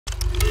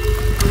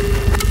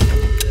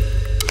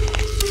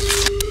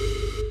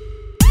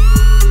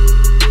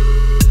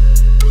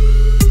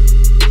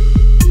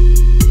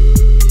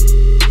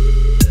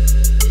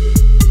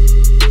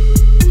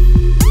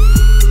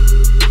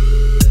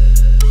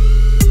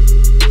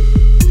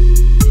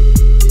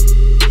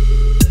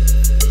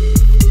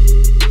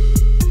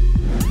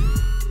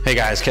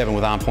guys, Kevin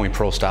with On Point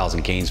Pro Styles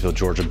in Gainesville,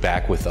 Georgia,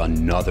 back with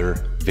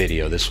another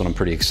video. This one I'm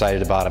pretty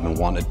excited about. I've been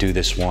wanting to do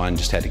this one,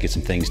 just had to get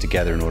some things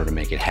together in order to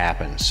make it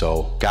happen.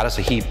 So got us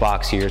a heat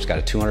box here. It's got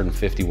a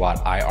 250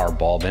 watt IR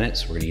bulb in it.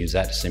 So we're gonna use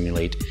that to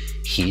simulate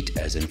heat,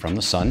 as in from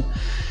the sun.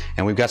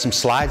 And we've got some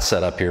slides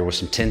set up here with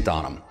some tint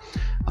on them.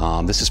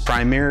 This is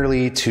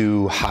primarily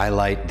to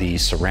highlight the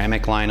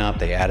ceramic lineup.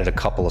 They added a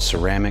couple of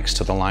ceramics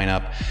to the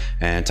lineup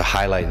and to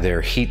highlight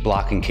their heat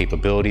blocking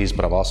capabilities,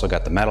 but I've also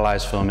got the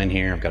metallized film in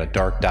here. I've got a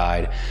dark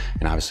dyed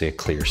and obviously a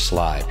clear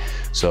slide.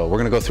 So we're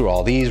gonna go through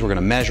all these. We're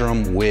gonna measure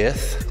them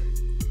with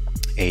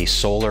a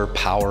solar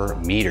power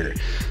meter.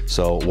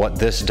 So what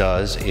this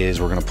does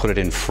is we're gonna put it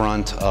in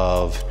front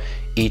of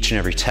each and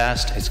every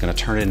test. It's gonna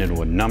turn it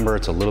into a number.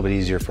 It's a little bit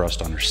easier for us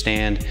to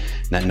understand.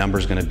 And that number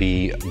is gonna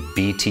be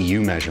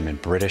BTU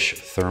measurement, British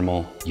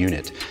Thermal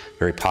Unit.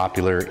 Very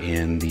popular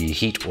in the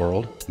heat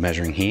world,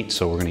 measuring heat.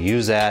 So we're gonna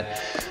use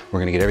that.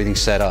 We're gonna get everything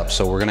set up.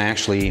 So we're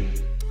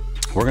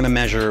gonna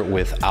measure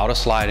without a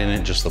slide in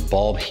it, just the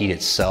bulb heat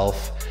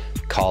itself.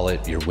 Call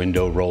it your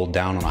window rolled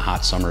down on a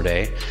hot summer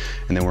day.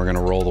 And then we're gonna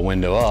roll the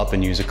window up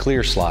and use a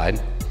clear slide.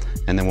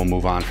 And then we'll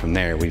move on from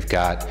there. We've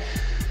got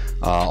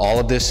all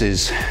of this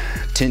is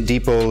Tint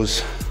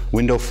Depot's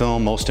window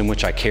film, most in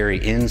which I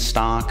carry in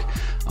stock.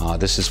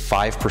 This is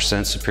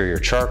 5% superior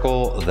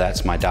charcoal.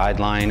 That's my dyed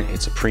line.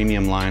 It's a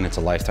premium line. It's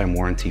a lifetime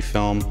warranty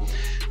film.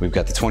 We've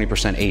got the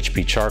 20%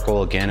 HP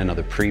charcoal, again,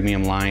 another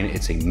premium line.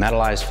 It's a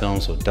metallized film,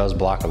 so it does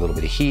block a little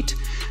bit of heat.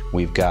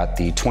 We've got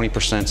the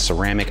 20%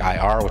 ceramic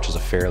IR, which is a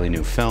fairly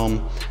new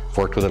film. I've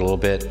worked with it a little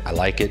bit. I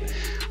like it.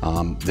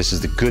 This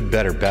is the good,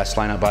 better, best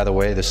lineup, by the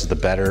way. This is the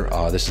better.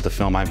 This is the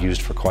film I've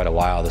used for quite a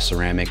while, the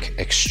Ceramic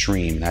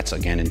Extreme. That's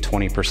again in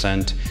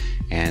 20%.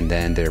 And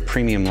then their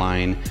premium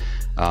line,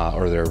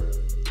 or their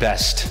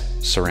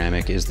best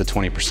ceramic, is the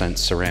 20%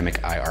 Ceramic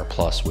IR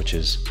Plus, which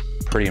is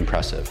pretty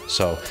impressive.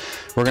 So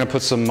we're gonna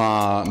put some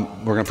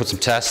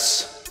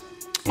tests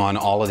on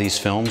all of these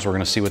films. We're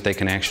gonna see what they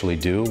can actually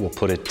do. We'll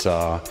put it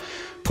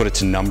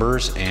to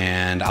numbers,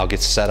 and I'll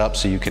get set up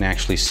so you can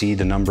actually see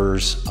the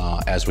numbers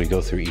as we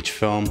go through each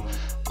film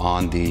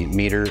on the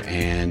meter,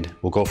 and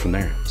we'll go from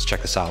there. Let's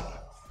check this out.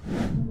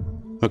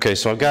 Okay,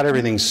 so I've got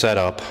everything set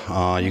up.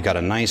 You got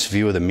a nice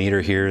view of the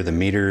meter here. The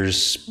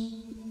meter's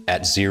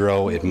at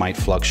 0. It might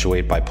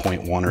fluctuate by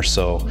 0.1 or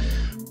so,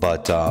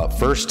 but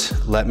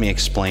first let me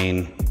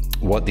explain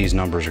what these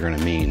numbers are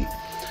gonna mean.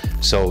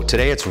 So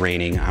today it's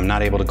raining. I'm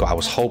not able to go. I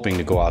was hoping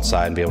to go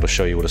outside and be able to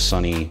show you what a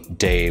sunny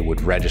day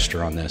would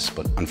register on this,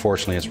 but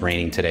unfortunately it's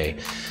raining today.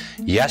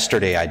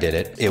 Yesterday I did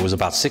it. It was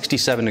about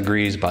 67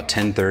 degrees, about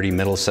 10:30,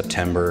 middle of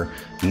September,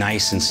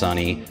 nice and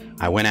sunny.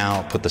 I went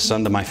out, put the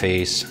sun to my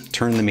face,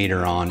 turned the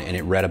meter on, and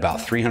it read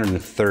about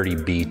 330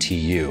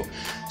 BTU.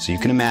 So you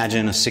can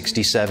imagine a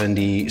 67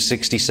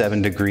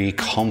 degree,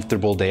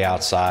 comfortable day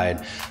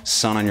outside,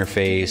 sun on your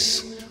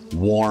face,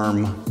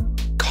 warm,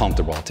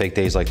 comfortable. I'll take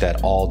days like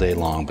that all day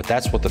long, but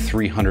that's what the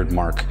 300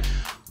 mark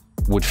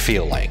would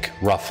feel like,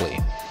 roughly.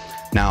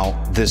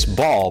 Now, this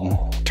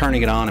bulb,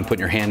 turning it on and putting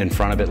your hand in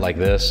front of it like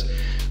this,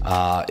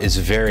 is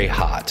very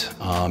hot.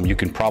 You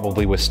can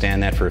probably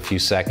withstand that for a few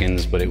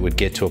seconds, but it would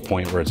get to a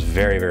point where it's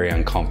very, very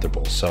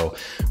uncomfortable. So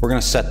we're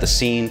gonna set the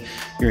scene.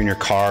 You're in your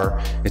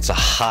car. It's a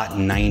hot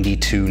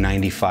 92,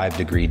 95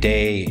 degree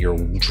day. Your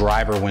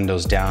driver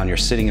window's down. You're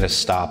sitting at a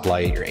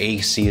stoplight. Your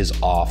AC is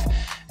off,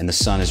 and the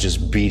sun is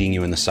just beating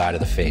you in the side of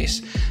the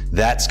face.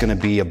 That's gonna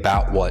be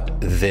about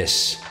what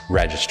this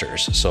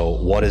registers. So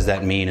what does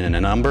that mean in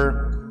a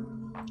number?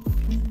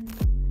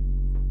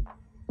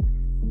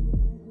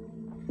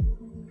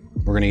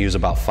 We're gonna use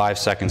about 5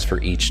 seconds for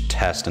each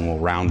test, and we'll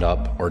round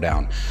up or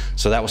down.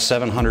 So that was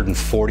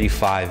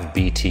 745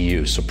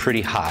 BTU, so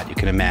pretty hot, you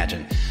can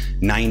imagine.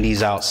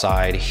 90s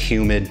outside,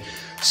 humid,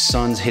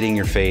 sun's hitting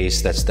your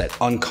face, that's that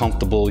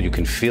uncomfortable, you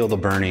can feel the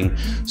burning.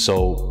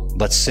 So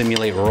let's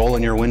simulate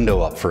rolling your window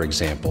up, for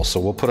example. So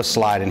we'll put a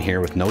slide in here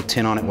with no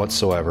tint on it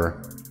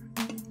whatsoever.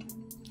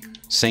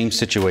 Same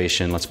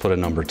situation, let's put a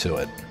number to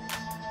it.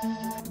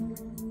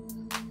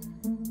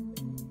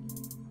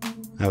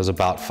 That was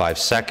about 5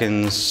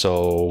 seconds,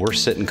 so we're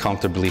sitting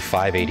comfortably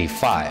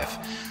 585.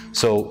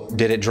 So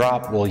did it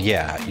drop? Well,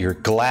 yeah, your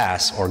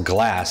glass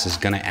is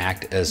gonna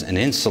act as an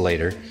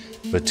insulator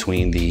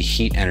between the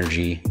heat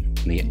energy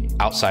from the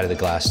outside of the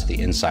glass to the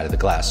inside of the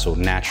glass. So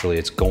naturally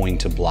it's going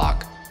to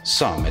block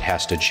some. It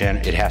has to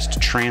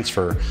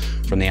transfer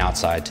from the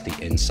outside to the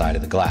inside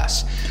of the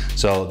glass.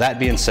 So that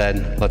being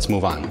said, let's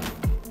move on.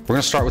 We're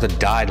gonna start with a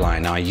dyed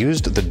line. Now I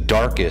used the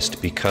darkest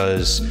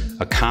because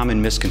a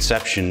common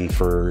misconception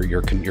for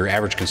your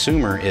average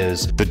consumer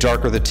is the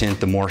darker the tint,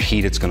 the more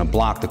heat it's gonna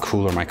block, the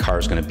cooler my car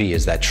is gonna be.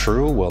 Is that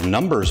true? Well,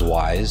 numbers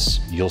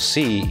wise, you'll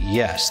see,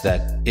 yes,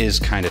 that is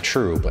kind of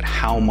true, but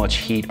how much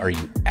heat are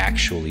you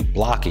actually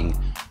blocking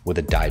with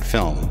a dyed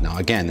film? Now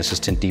again, this is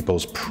Tint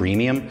Depot's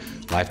premium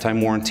lifetime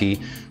warranty,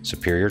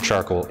 superior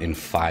charcoal in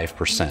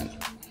 5%.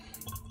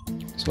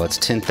 So let's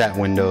tint that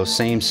window,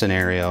 same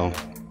scenario.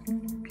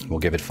 We'll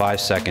give it 5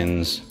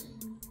 seconds.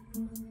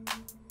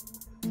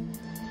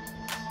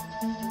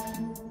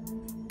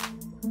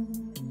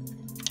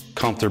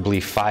 comfortably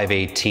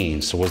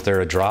 518. So was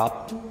there a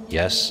drop?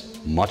 Yes.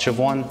 Much of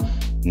one?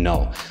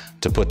 No.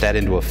 To put that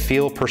into a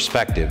feel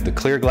perspective, the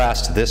clear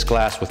glass to this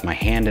glass with my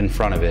hand in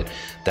front of it,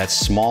 that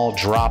small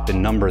drop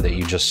in number that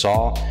you just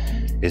saw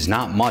is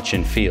not much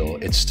in feel.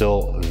 It's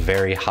still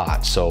very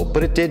hot. So,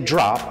 but it did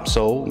drop.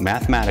 So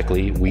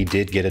mathematically, we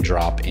did get a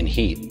drop in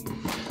heat.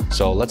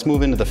 So let's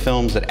move into the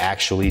films that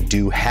actually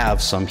do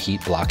have some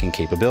heat blocking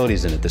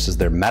capabilities in it. This is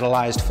their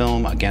metallized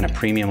film. Again, a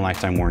premium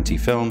lifetime warranty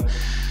film,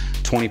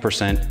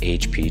 20%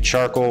 HP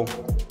charcoal,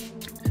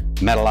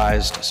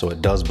 metallized, so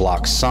it does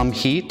block some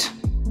heat.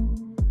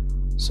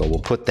 So we'll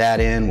put that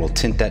in, we'll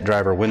tint that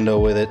driver window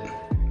with it.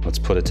 Let's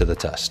put it to the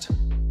test.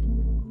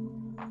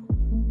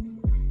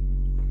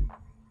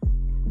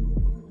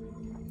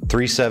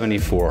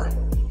 374.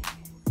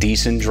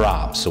 Decent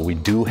drop. So we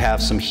do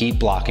have some heat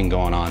blocking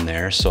going on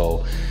there.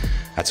 So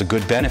that's a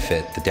good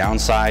benefit. The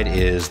downside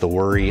is the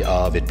worry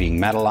of it being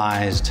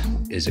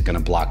metallized. Is it going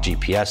to block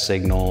GPS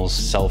signals,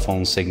 cell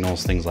phone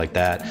signals, things like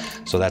that?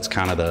 So that's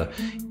kind of the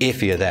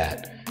iffy of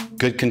that.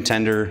 Good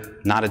contender,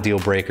 not a deal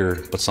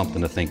breaker, but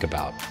something to think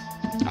about.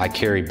 I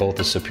carry both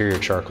the Superior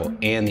charcoal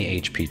and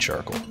the HP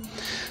charcoal.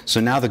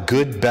 So now the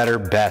good, better,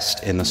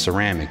 best in the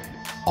ceramic.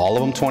 All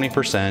of them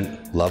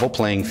 20%, level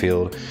playing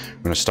field.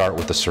 We're gonna start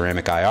with the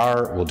ceramic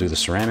IR, we'll do the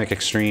ceramic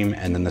extreme,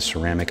 and then the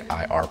ceramic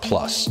IR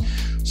plus.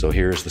 So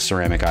here's the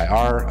ceramic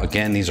IR.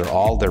 Again, these are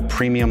all their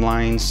premium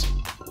lines.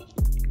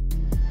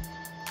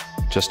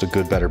 Just a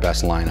good, better,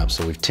 best lineup.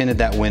 So we've tinted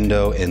that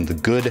window in the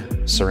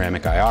good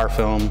ceramic IR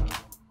film.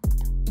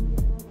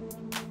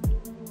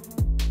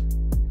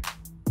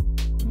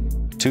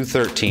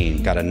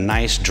 213, got a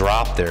nice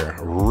drop there,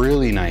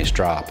 really nice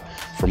drop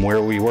from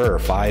where we were,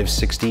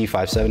 560,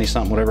 570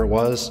 something, whatever it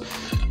was,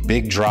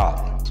 big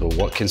drop. So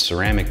what can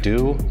ceramic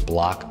do?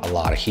 Block a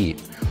lot of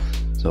heat.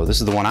 So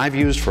this is the one I've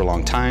used for a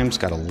long time. It's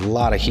got a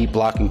lot of heat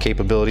blocking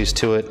capabilities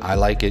to it. I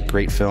like it,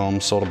 great film,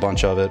 sold a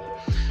bunch of it.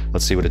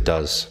 Let's see what it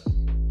does.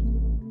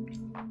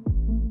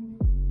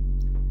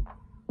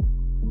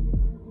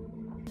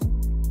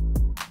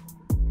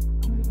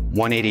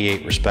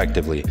 $188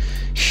 respectively.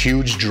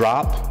 Huge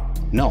drop?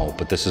 No,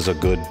 but this is a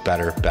good,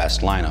 better,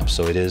 best lineup.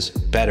 So it is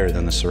better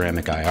than the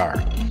ceramic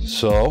IR.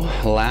 So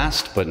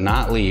last but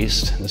not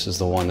least, this is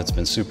the one that's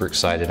been super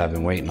excited, I've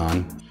been waiting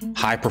on.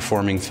 High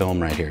performing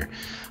film right here.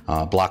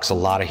 Blocks a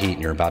lot of heat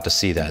and you're about to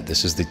see that.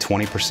 This is the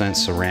 20%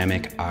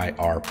 ceramic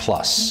IR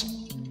plus.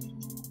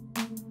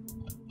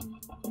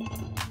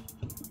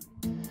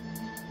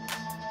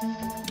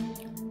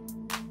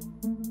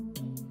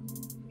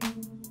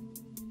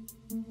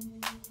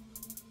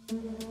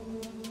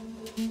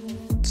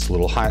 It's a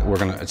little high,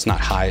 it's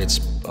not high, it's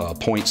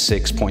 0.6,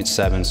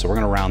 0.7, so we're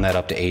gonna round that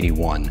up to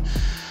 81.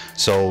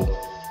 So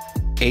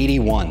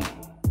 81,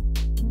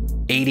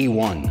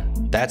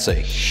 that's a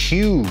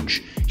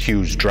huge,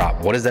 huge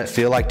drop. What does that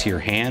feel like to your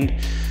hand?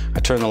 I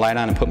turn the light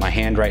on and put my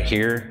hand right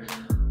here.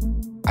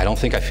 I don't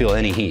think I feel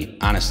any heat,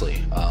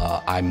 honestly.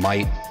 I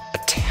might a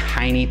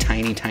tiny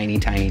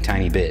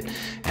bit,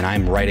 and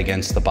I'm right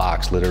against the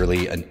box,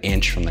 literally an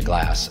inch from the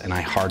glass, and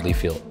I hardly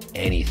feel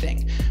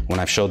anything. When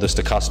I've showed this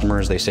to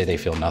customers, they say they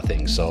feel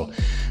nothing. So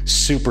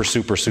super,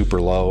 super,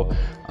 super low.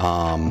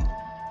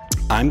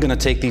 I'm gonna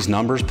take these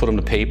numbers, put them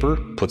to paper,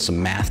 put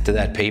some math to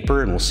that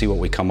paper, and we'll see what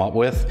we come up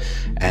with,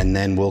 and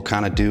then we'll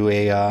kind of do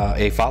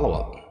a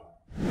follow-up.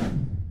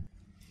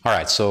 All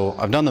right, so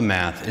I've done the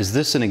math. Is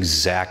this an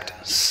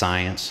exact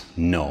science?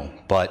 No,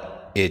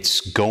 but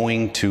it's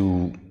going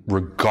to,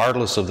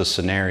 regardless of the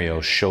scenario,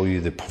 show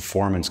you the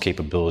performance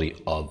capability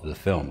of the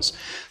films.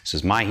 This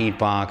is my heat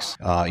box,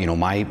 you know,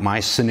 my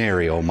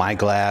scenario, my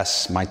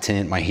glass, my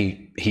tint, my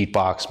heat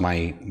box,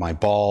 my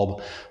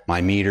bulb,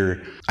 my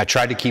meter. I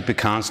tried to keep it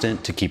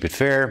constant to keep it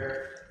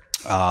fair.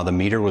 The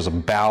meter was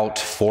about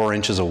 4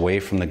 inches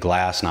away from the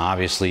glass. Now,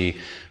 obviously,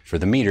 for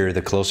the meter,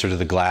 the closer to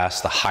the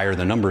glass, the higher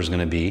the number is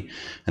going to be,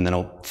 and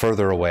then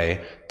further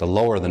away, the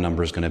lower the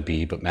number is going to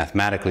be, but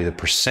mathematically, the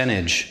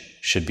percentage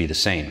should be the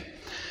same.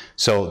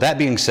 So that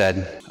being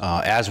said,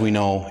 as we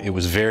know, it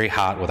was very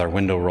hot with our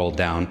window rolled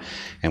down,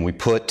 and we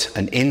put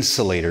an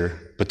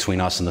insulator between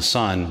us and the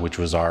sun, which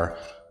was our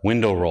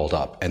window rolled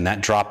up, and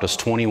that dropped us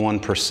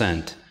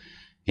 21%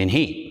 in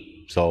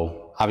heat.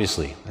 So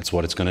obviously, that's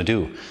what it's going to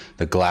do.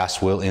 The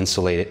glass will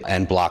insulate it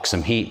and block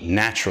some heat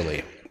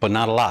naturally, but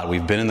not a lot.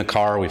 We've been in the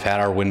car, we've had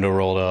our window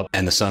rolled up,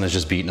 and the sun is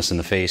just beating us in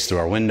the face through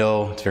our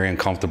window. It's very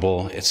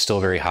uncomfortable. It's still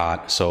very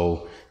hot.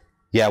 So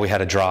yeah, we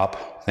had a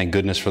drop. Thank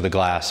goodness for the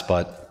glass,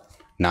 but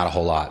not a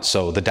whole lot.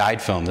 So the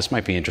dyed film, this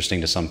might be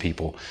interesting to some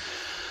people.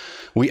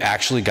 We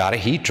actually got a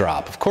heat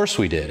drop. Of course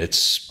we did.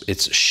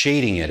 It's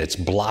shading it. It's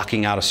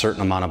blocking out a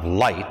certain amount of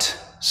light.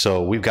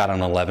 So we've got an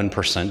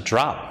 11%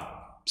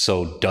 drop.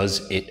 So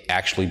does it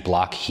actually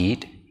block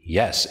heat?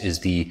 Yes. Is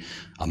the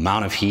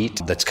amount of heat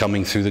that's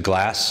coming through the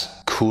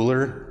glass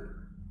cooler?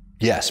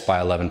 Yes, by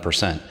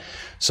 11%.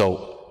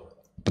 So,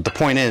 but the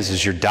point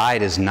is your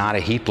dyed is not a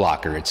heat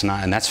blocker. It's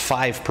not, and that's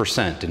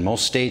 5%. In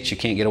most states, you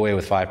can't get away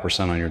with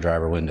 5% on your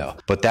driver window.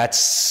 But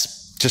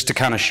that's just to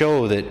kind of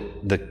show that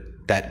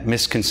that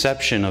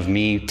misconception of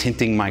me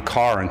tinting my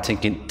car and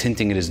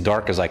tinting it as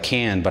dark as I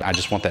can, but I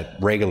just want that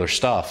regular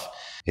stuff,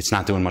 it's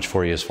not doing much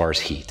for you as far as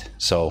heat.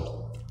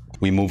 So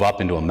we move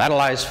up into a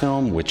metallized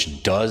film,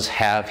 which does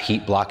have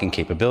heat blocking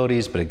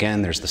capabilities, but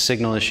again, there's the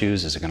signal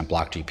issues. Is it gonna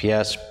block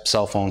GPS,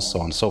 cell phones, so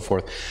on and so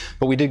forth?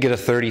 But we did get a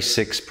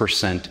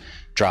 36%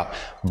 drop.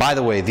 By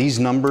the way, these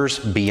numbers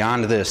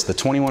beyond this, the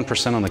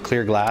 21% on the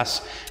clear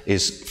glass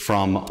is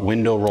from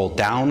window rolled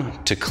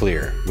down to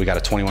clear. We got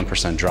a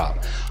 21%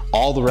 drop.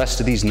 All the rest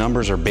of these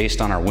numbers are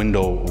based on our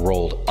window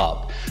rolled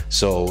up.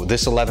 So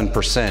this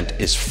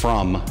 11% is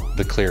from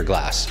the clear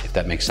glass, if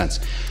that makes sense.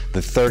 The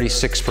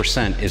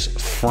 36% is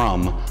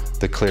from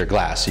the clear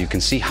glass. So you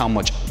can see how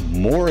much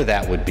more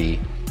that would be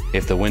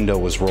if the window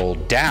was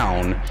rolled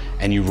down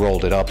and you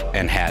rolled it up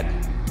and had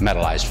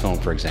metallized film,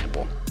 for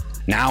example.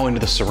 Now into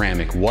the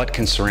ceramic. What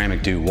can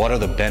ceramic do? What are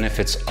the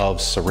benefits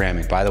of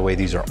ceramic? By the way,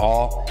 these are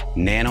all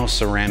nano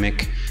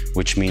ceramic,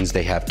 which means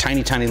they have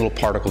tiny, tiny little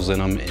particles in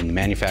them in the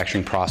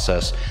manufacturing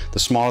process. The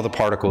smaller the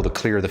particle, the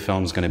clearer the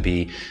film is going to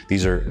be.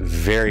 These are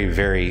very,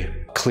 very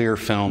clear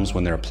films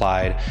when they're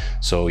applied,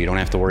 so you don't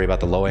have to worry about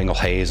the low angle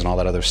haze and all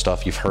that other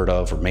stuff you've heard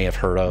of or may have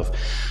heard of.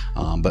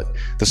 But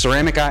the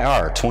ceramic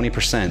IR,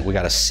 20%, we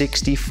got a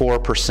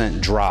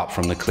 64% drop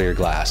from the clear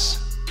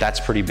glass.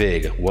 That's pretty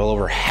big. Well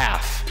over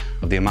half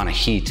of the amount of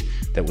heat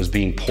that was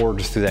being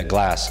poured through that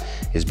glass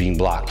is being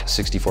blocked,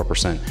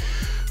 64%.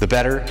 The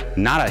better,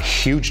 not a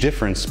huge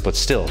difference, but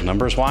still,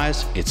 numbers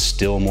wise, it's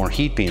still more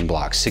heat being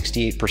blocked,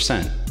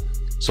 68%.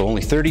 So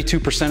only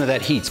 32% of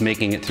that heat's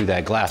making it through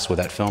that glass with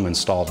that film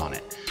installed on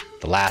it.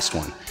 The last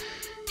one,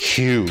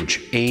 huge,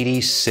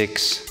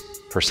 86%,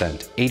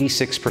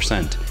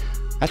 86%.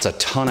 That's a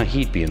ton of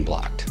heat being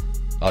blocked,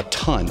 a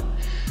ton.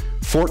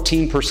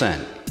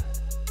 14%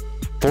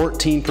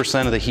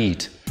 of the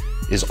heat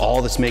is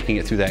all that's making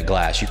it through that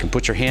glass. You can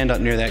put your hand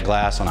up near that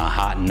glass on a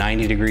hot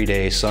 90-degree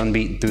day, sun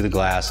beating through the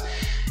glass,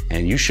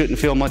 and you shouldn't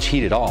feel much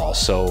heat at all.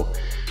 So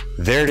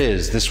there it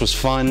is. This was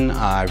fun.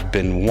 I've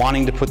been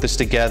wanting to put this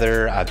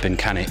together. I've been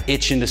kind of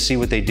itching to see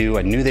what they do.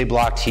 I knew they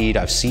blocked heat.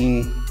 I've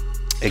seen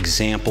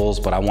examples,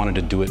 but I wanted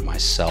to do it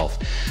myself.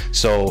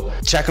 So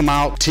check them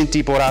out,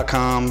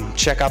 tintdepot.com.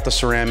 Check out the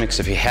ceramics.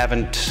 If you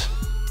haven't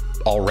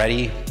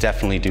already,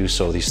 definitely do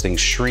so. These things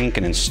shrink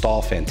and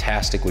install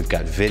fantastic. We've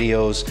got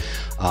videos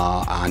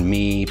on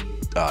me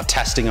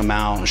testing them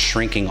out and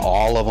shrinking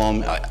all of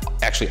them,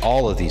 actually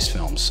all of these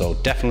films. So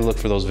definitely look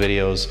for those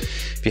videos.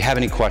 If you have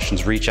any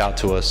questions, reach out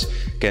to us.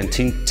 Again,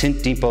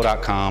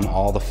 tintdepot.com,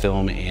 all the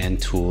film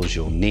and tools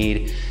you'll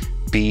need.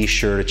 Be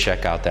sure to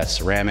check out that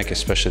ceramic,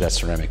 especially that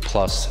Ceramic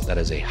Plus. That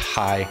is a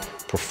high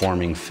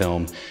performing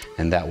film,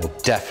 and that will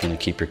definitely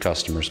keep your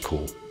customers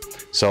cool.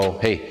 So,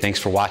 hey, thanks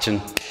for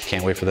watching.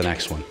 Can't wait for the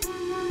next one.